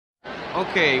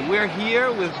Okay, we're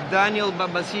here with Daniel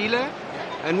Babasile.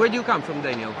 Yeah. And where do you come from,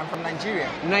 Daniel? I'm from Nigeria.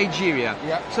 Nigeria.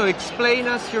 Yeah. So explain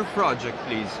us your project,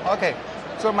 please. Okay,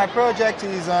 so my project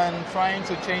is on trying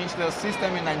to change the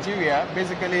system in Nigeria,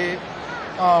 basically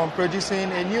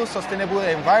producing a new sustainable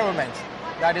environment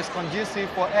that is conducive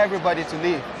for everybody to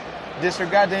live,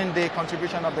 disregarding the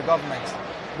contribution of the government.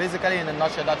 Basically, in a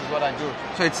nutshell, that is what I do.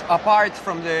 So it's apart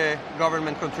from the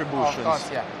government contributions. Of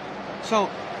course, yeah. So,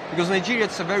 because Nigeria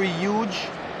is a very huge,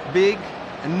 big,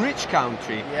 and rich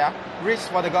country. Yeah, rich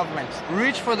for the government.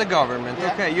 Rich for the government.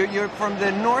 Yeah. Okay, you're from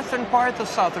the northern part or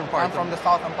southern part? I'm from the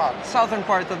southern part. Southern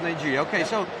part of Nigeria. Okay, Yeah.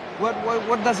 so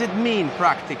what does it mean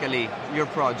practically, your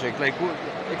project? Like,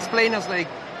 explain us like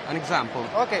an example.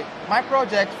 Okay, my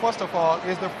project, first of all,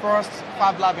 is the first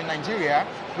Fab Lab in Nigeria,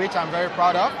 which I'm very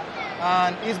proud of.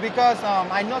 And it's because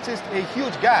I noticed a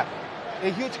huge gap, a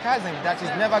huge chasm that is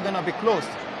never going to be closed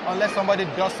unless somebody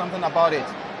does something about it.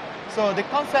 So the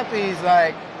concept is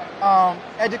like,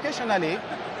 educationally,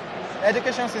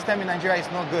 education system in Nigeria is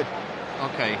not good.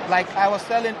 Okay. Like I was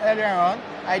telling earlier on,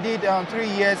 I did 3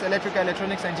 years electrical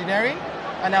electronics engineering,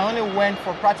 and I only went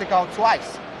for practical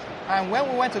twice. And when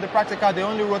we went to the practical, they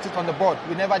only wrote it on the board.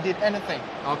 We never did anything.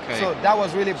 Okay. So that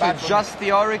was really bad. So just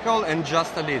theoretical and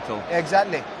just a little.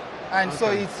 Exactly. And Okay.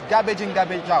 so it's garbage in,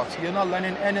 garbage out. You're not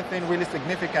learning anything really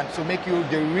significant to make you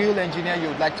the real engineer you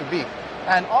would like to be.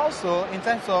 And also, in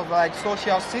terms of like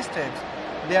social systems,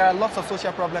 there are lots of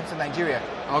social problems in Nigeria.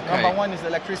 Okay. Number one is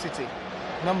electricity.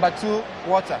 Number two,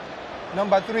 water.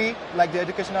 Number three, like the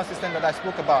educational system that I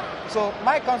spoke about. So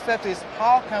my concept is,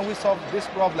 how can we solve these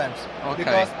problems? Okay.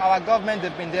 Because our government,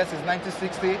 they've been there since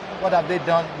 1960. What have they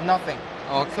done? Nothing.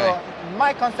 Okay. So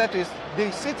my concept is, the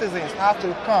citizens have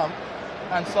to come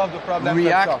and solve the problem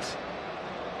React. themselves.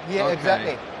 Yeah, Okay.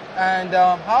 exactly. And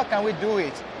how can we do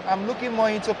it? I'm looking more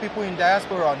into people in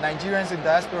diaspora, Nigerians in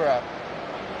diaspora,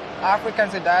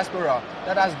 Africans in diaspora,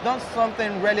 that has done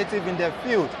something relative in their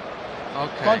field.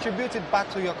 Okay. Contributed back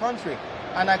to your country.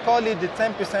 And I call it the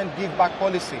 10% give back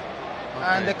policy.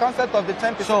 And the concept of the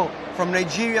 10%... So, from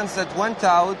Nigerians that went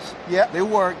out, Yeah. they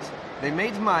worked, they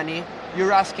made money,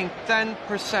 you're asking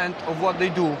 10% of what they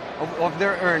do, of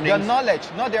their earnings. the knowledge,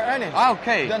 not their earnings. Ah,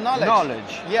 okay. The knowledge.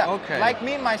 Knowledge. Yeah. Okay. Like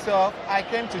me, myself, I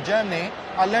came to Germany,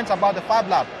 I learned about the Fab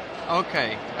Lab.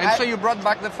 Okay. And so you brought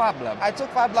back the Fab Lab. I took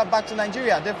Fab Lab back to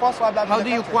Nigeria, the first Fab Lab How in do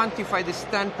the you country. quantify this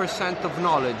 10% of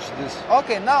knowledge? This.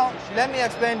 Okay, now let me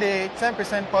explain the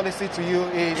 10% policy to you.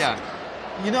 Is Yeah.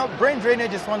 You know, brain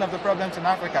drainage is one of the problems in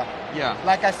Africa. Yeah.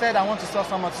 Like I said, I want to solve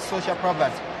some of the social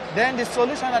problems. Then the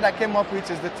solution that I came up with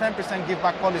is the 10% give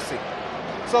back policy.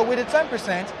 So with the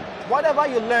 10%, whatever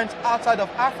you learned outside of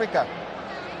Africa,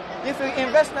 if you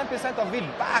invest 10% of it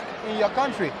back in your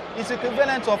country, it's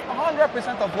equivalent of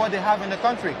 100% of what they have in the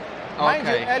country. Mind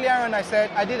you, Okay. earlier on I said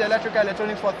I did electrical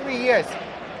electronics for 3 years,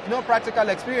 no practical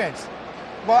experience.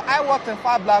 But I worked in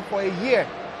Fab Lab for a year.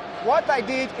 What I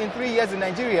did in 3 years in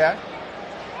Nigeria,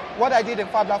 what I did in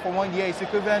Fab Lab for 1 year is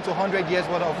equivalent to 100 years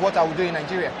worth of what I would do in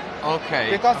Nigeria.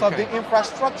 Okay. Because of okay. the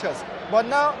infrastructures. But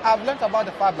now I've learned about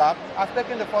the Fab Lab. I've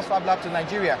taken the first Fab Lab to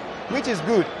Nigeria, which is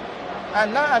good.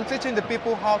 And now I'm teaching the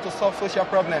people how to solve social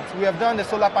problems. We have done the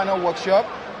solar panel workshop,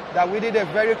 that we did a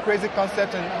very crazy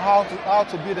concept on how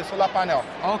to build a solar panel.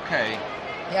 Okay.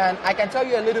 And I can tell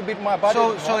you a little bit more about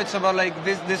it. So it's about like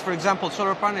this, for example,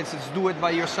 solar panels. It's do it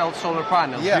by yourself solar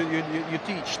panels. Yeah. You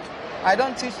teach. I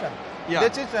don't teach them. Yeah. They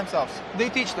teach themselves. They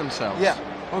teach themselves. Yeah.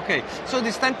 Okay. So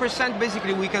this 10%,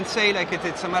 basically, we can say like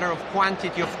it's a matter of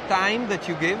quantity of time that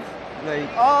you give. Like.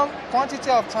 Quantity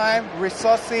of time,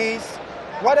 resources,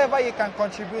 whatever you can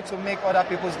contribute to make other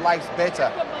people's lives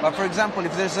better. But for example,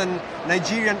 if there's a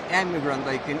Nigerian immigrant,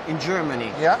 like in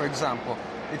Germany, Yeah. for example,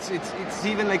 it's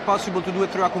even like possible to do it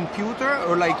through a computer,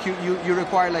 or like you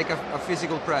require like a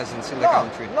physical presence in the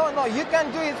country. No, you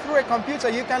can do it through a computer.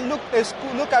 You can look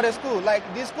at a school. Like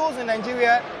the schools in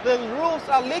Nigeria, the roofs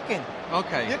are leaking.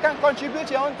 Okay. You can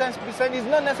contribute your own 10%. It's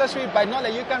not necessary by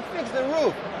knowledge. You can fix the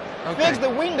roof. Okay. Fix the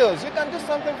windows. You can do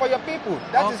something for your people.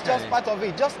 That is just Okay. part of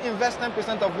it. Just invest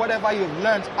 10% of whatever you've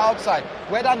learned outside,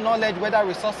 whether knowledge, whether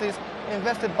resources,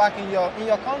 invest it back in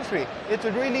your country. It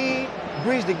would really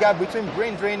bridge the gap between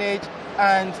brain drainage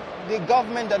and the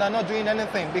government that are not doing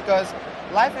anything, because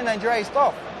life in Nigeria is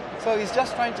tough. So it's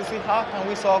just trying to see how can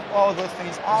we solve all those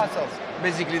things ourselves.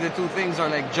 Basically, the two things are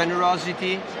like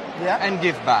generosity Yeah. and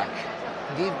give back.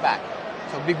 Give back.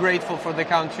 So be grateful for the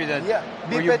country that. Yeah.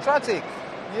 Be where you- patriotic.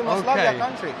 You must love your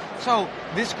country. So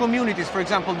these communities, for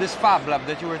example, this Fab Lab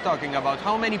that you were talking about,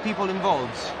 how many people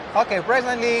involved? Okay,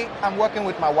 presently I'm working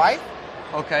with my wife,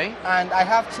 Okay. and I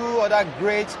have 2 other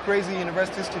great, crazy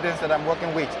university students that I'm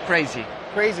working with. Crazy.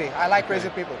 crazy. I like crazy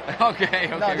people. Okay,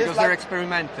 No, because this they're like-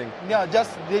 experimenting. No,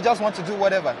 they just want to do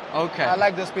whatever. Okay. I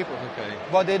like those people. Okay.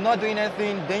 But they're not doing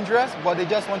anything dangerous, but they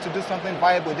just want to do something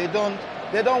viable. They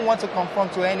don't want to conform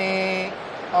to any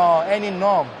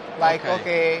norm. Like,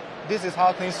 okay, this is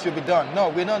how things should be done. No,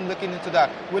 we're not looking into that.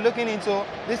 We're looking into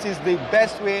this is the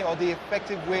best way or the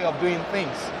effective way of doing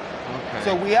things. Okay.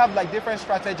 So we have like different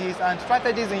strategies, and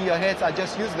strategies in your heads are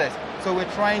just useless. So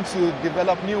we're trying to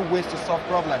develop new ways to solve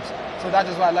problems. So that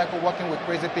is why I like working with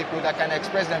crazy people that can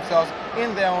express themselves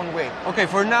in their own way. Okay,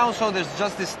 for now, so there's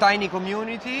just this tiny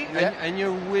community, Yeah. and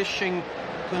you're wishing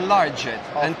to enlarge it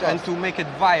and course. to make it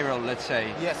viral, let's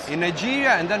say. Yes. In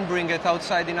Nigeria, and then bring it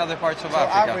outside in other parts of So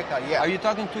Africa, yeah. Are you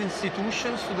talking to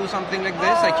institutions to do something like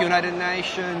this, like United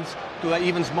Nations, to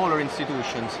even smaller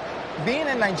institutions? Being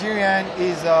a Nigerian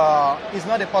is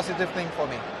not a positive thing for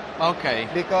me. Okay.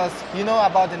 Because you know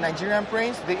about the Nigerian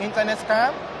prince, the internet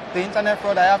scam, the internet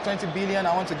fraud. I have 20 billion.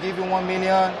 I want to give you 1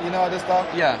 million. You know, all this stuff.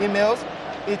 Yeah. Emails.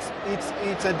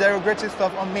 It's a derogatory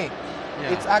stuff on me.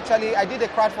 Yeah. It's actually, I did a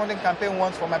crowdfunding campaign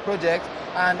once for my project,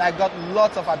 and I got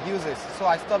lots of abuses. So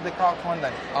I stopped the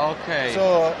crowdfunding. Okay.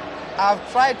 So I've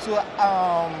tried to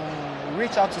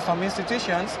reach out to some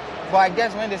institutions, but I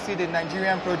guess when they see the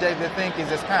Nigerian project, they think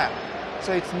it's a scam.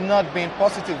 So it's not been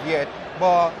positive yet.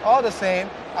 But all the same,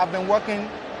 I've been working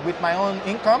with my own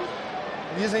income,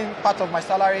 using part of my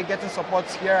salary, getting support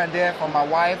here and there from my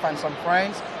wife and some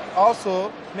friends.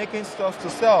 Also making stuff to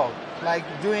sell, like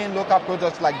doing local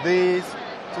products like this,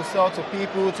 to sell to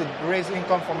people, to raise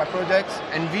income for my projects.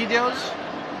 And videos?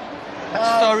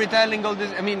 Storytelling, all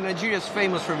this. I mean, Nigeria is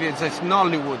famous for videos. It's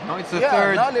Nollywood, no? It's the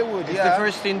third. Nollywood, It's yeah. the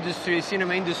first industry,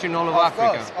 cinema industry in all of Of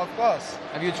Africa. course, of course.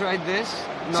 Have you tried this?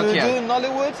 Not To yet. do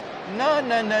Nollywood? No.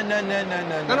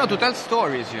 No, to tell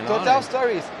stories, you know. To tell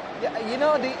stories. Yeah, you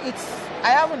know, I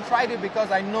haven't tried it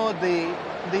because I know the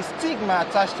stigma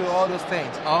attached to all those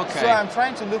things. Okay. So I'm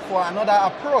trying to look for another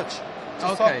approach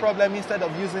to solve problem instead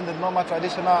of using the normal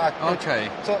traditional approach. Okay.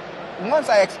 So once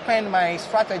I expand my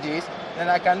strategies, then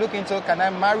I can look into, can I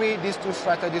marry these two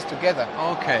strategies together?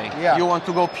 Okay. Yeah. You want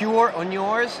to go pure on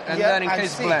yours and then in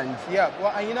case see. blend. Yeah,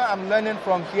 well, and you know, I'm learning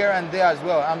from here and there as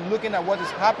well. I'm looking at what is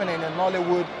happening in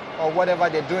Nollywood or whatever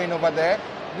they're doing over there,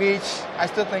 which I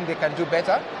still think they can do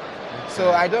better.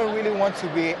 So I don't really want to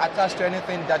be attached to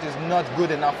anything that is not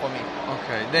good enough for me.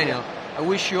 Okay, Daniel, I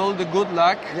wish you all the good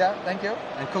luck Yeah, thank you.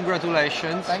 and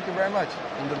congratulations Thank you very much.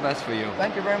 and the best for you.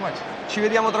 Thank you very much. Ci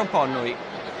vediamo tra un po' noi.